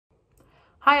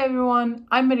Hi everyone,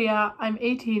 I'm Maria, I'm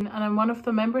 18 and I'm one of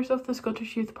the members of the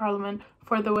Scottish Youth Parliament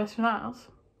for the Western Isles.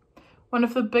 One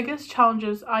of the biggest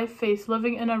challenges I face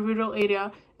living in a rural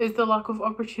area is the lack of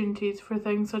opportunities for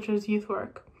things such as youth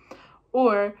work,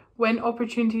 or when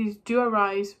opportunities do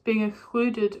arise, being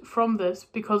excluded from this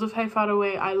because of how far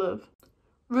away I live.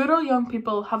 Rural young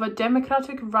people have a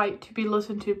democratic right to be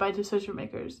listened to by decision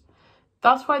makers.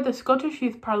 That's why the Scottish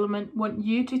Youth Parliament want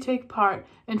you to take part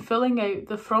in filling out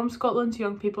the From Scotland's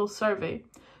Young People survey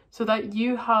so that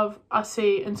you have a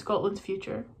say in Scotland's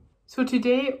future. So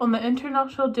today, on the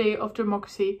International Day of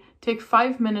Democracy, take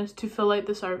 5 minutes to fill out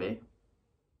the survey.